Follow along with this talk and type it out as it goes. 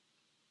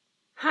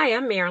Hi,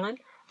 I'm Marilyn,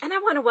 and I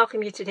want to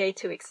welcome you today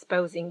to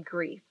Exposing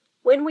Grief.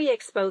 When we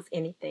expose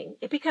anything,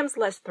 it becomes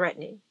less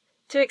threatening.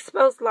 To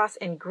expose loss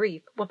and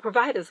grief will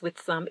provide us with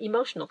some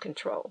emotional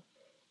control.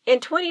 In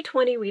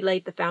 2020, we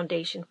laid the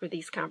foundation for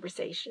these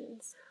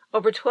conversations.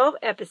 Over 12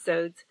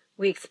 episodes,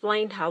 we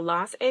explained how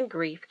loss and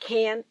grief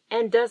can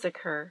and does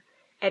occur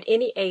at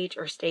any age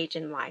or stage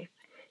in life.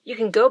 You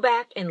can go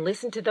back and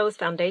listen to those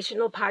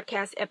foundational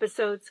podcast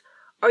episodes,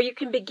 or you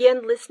can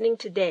begin listening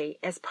today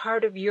as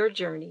part of your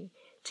journey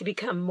to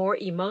become more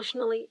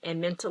emotionally and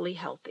mentally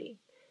healthy.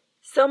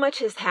 So much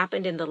has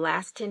happened in the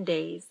last 10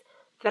 days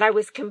that I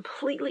was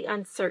completely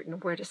uncertain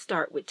where to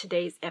start with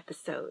today's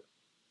episode.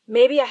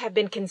 Maybe I have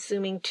been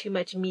consuming too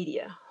much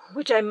media,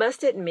 which I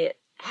must admit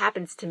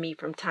happens to me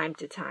from time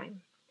to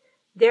time.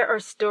 There are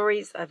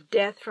stories of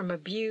death from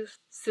abuse,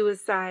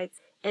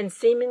 suicides, and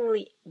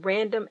seemingly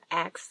random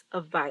acts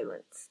of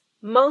violence.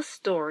 Most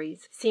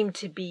stories seem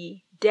to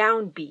be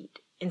downbeat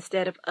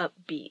instead of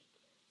upbeat.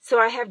 So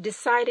I have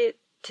decided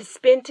to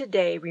spend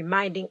today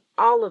reminding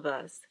all of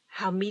us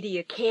how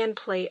media can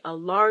play a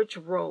large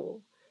role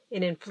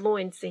in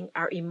influencing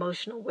our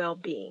emotional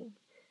well-being.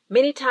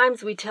 Many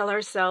times we tell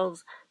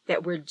ourselves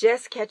that we're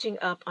just catching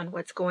up on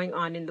what's going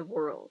on in the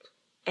world,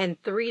 and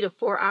 3 to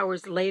 4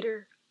 hours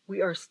later,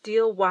 we are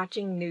still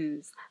watching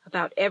news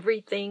about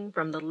everything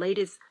from the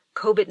latest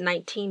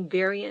COVID-19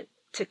 variant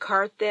to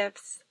car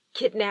thefts,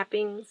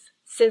 kidnappings,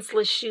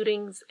 senseless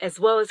shootings, as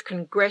well as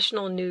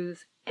congressional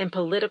news and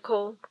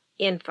political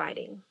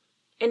infighting.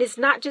 And it's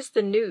not just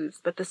the news,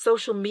 but the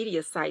social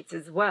media sites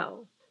as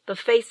well. The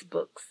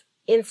Facebooks,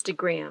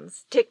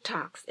 Instagrams,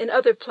 TikToks, and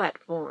other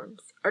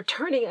platforms are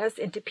turning us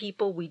into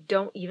people we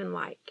don't even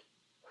like.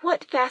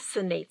 What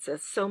fascinates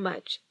us so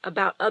much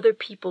about other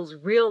people's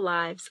real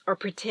lives or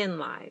pretend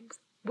lives?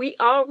 We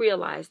all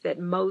realize that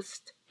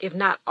most, if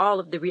not all,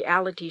 of the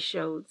reality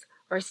shows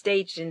are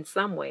staged in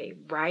some way,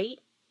 right?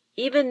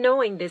 Even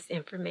knowing this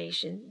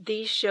information,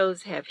 these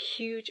shows have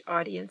huge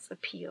audience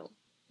appeal.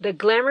 The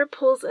glamour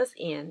pulls us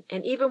in,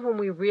 and even when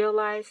we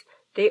realize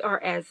they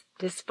are as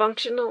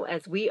dysfunctional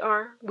as we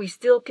are, we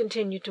still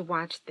continue to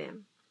watch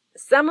them.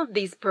 Some of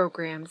these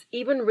programs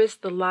even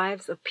risk the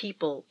lives of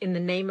people in the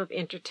name of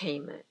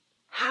entertainment.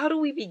 How do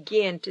we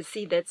begin to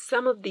see that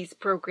some of these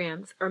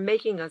programs are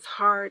making us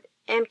hard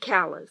and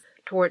callous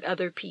toward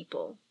other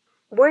people?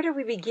 Where do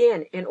we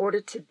begin in order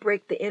to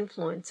break the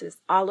influences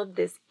all of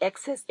this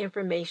excess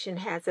information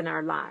has in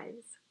our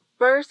lives?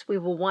 First, we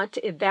will want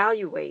to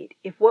evaluate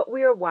if what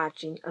we are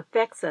watching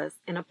affects us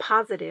in a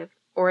positive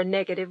or a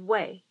negative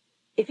way.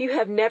 If you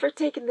have never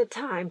taken the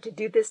time to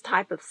do this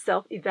type of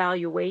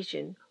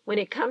self-evaluation when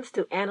it comes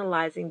to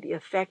analyzing the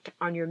effect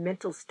on your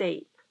mental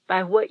state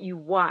by what you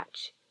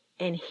watch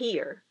and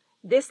hear,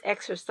 this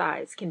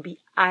exercise can be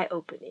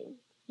eye-opening.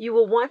 You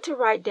will want to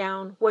write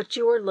down what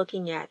you are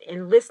looking at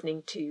and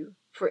listening to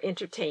for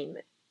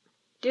entertainment.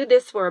 Do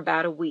this for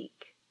about a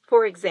week.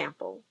 For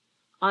example,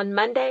 on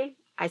Monday,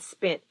 I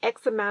spent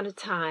X amount of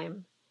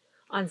time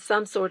on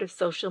some sort of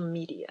social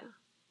media,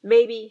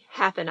 maybe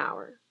half an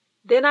hour.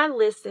 Then I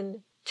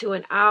listened to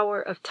an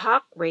hour of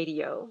talk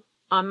radio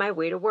on my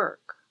way to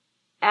work.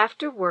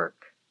 After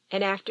work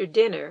and after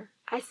dinner,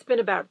 I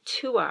spent about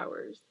 2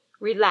 hours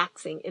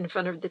relaxing in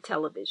front of the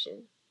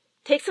television.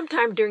 Take some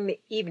time during the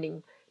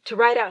evening to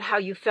write out how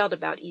you felt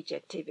about each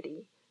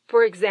activity.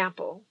 For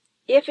example,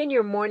 if in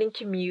your morning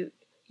commute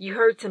you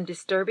heard some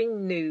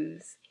disturbing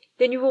news,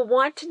 then you will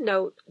want to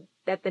note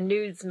that the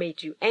news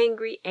made you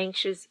angry,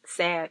 anxious,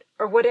 sad,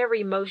 or whatever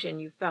emotion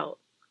you felt.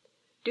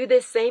 Do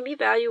this same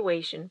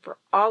evaluation for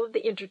all of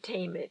the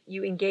entertainment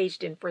you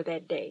engaged in for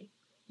that day.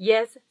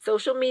 Yes,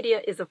 social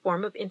media is a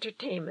form of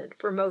entertainment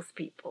for most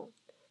people.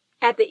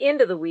 At the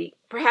end of the week,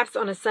 perhaps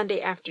on a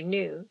Sunday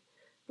afternoon,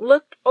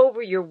 look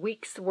over your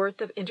week's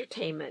worth of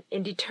entertainment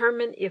and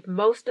determine if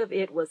most of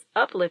it was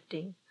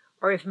uplifting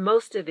or if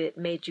most of it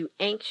made you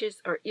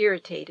anxious or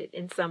irritated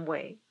in some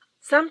way.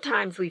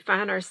 Sometimes we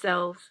find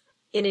ourselves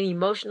in an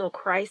emotional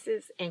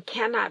crisis and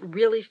cannot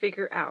really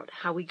figure out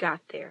how we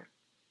got there.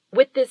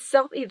 With this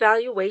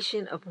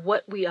self-evaluation of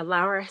what we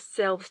allow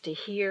ourselves to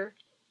hear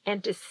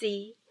and to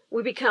see,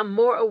 we become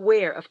more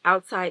aware of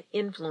outside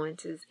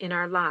influences in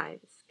our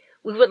lives.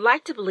 We would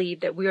like to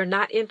believe that we are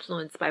not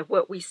influenced by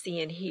what we see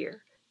and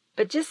hear,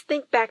 but just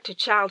think back to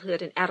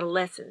childhood and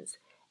adolescence,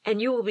 and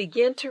you will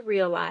begin to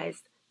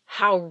realize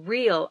how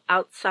real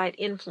outside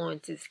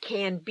influences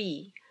can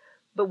be,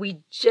 but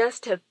we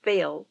just have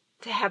failed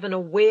to have an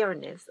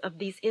awareness of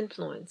these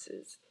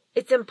influences.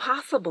 It's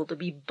impossible to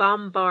be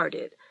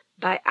bombarded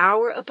by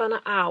hour upon an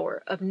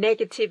hour of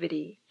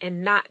negativity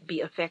and not be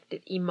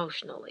affected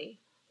emotionally.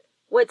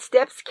 What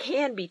steps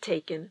can be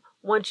taken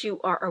once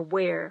you are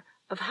aware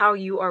of how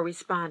you are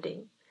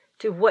responding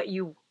to what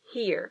you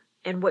hear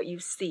and what you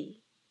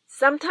see?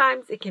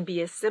 Sometimes it can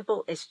be as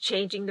simple as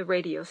changing the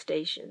radio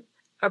station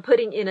or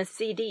putting in a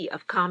CD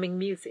of calming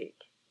music.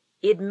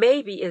 It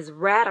may be as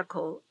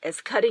radical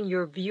as cutting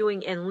your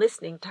viewing and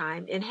listening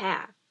time in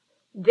half.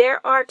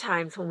 There are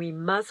times when we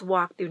must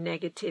walk through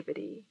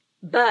negativity,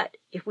 but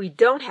if we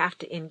don't have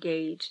to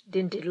engage,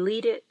 then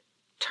delete it,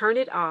 turn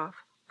it off,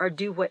 or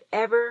do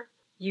whatever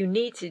you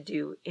need to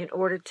do in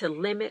order to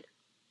limit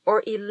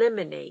or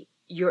eliminate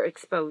your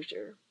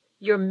exposure.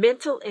 Your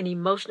mental and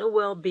emotional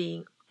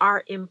well-being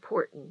are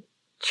important.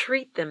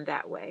 Treat them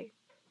that way.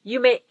 You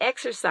may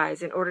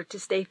exercise in order to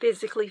stay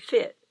physically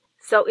fit.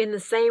 So in the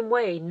same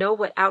way, know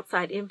what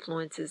outside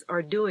influences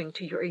are doing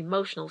to your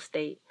emotional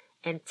state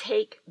and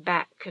take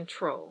back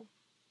control.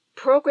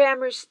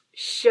 Programmers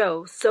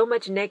show so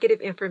much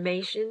negative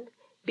information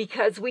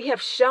because we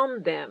have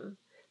shown them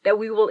that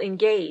we will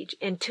engage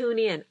and tune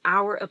in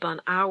hour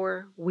upon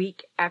hour,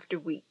 week after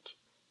week.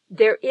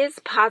 There is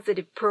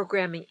positive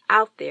programming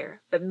out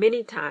there, but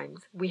many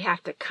times we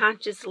have to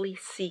consciously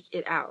seek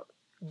it out.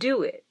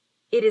 Do it.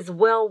 It is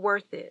well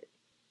worth it.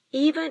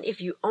 Even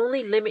if you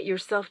only limit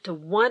yourself to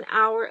 1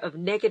 hour of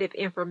negative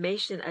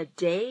information a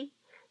day,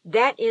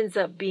 that ends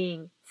up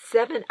being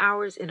 7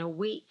 hours in a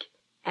week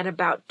and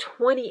about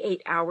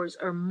 28 hours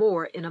or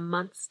more in a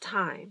month's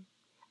time.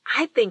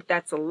 I think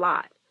that's a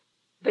lot,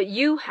 but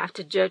you have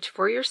to judge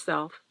for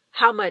yourself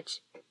how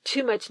much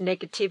too much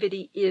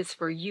negativity is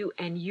for you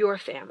and your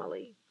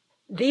family.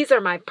 These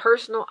are my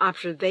personal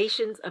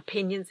observations,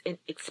 opinions, and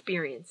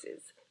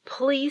experiences.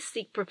 Please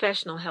seek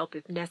professional help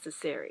if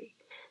necessary.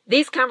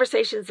 These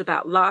conversations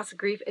about loss,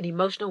 grief, and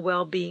emotional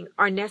well-being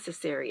are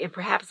necessary and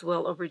perhaps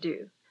well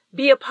overdue.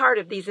 Be a part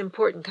of these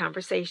important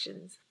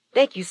conversations.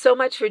 Thank you so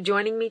much for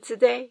joining me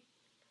today.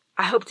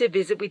 I hope to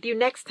visit with you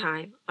next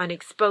time on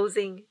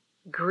Exposing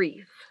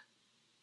Grief.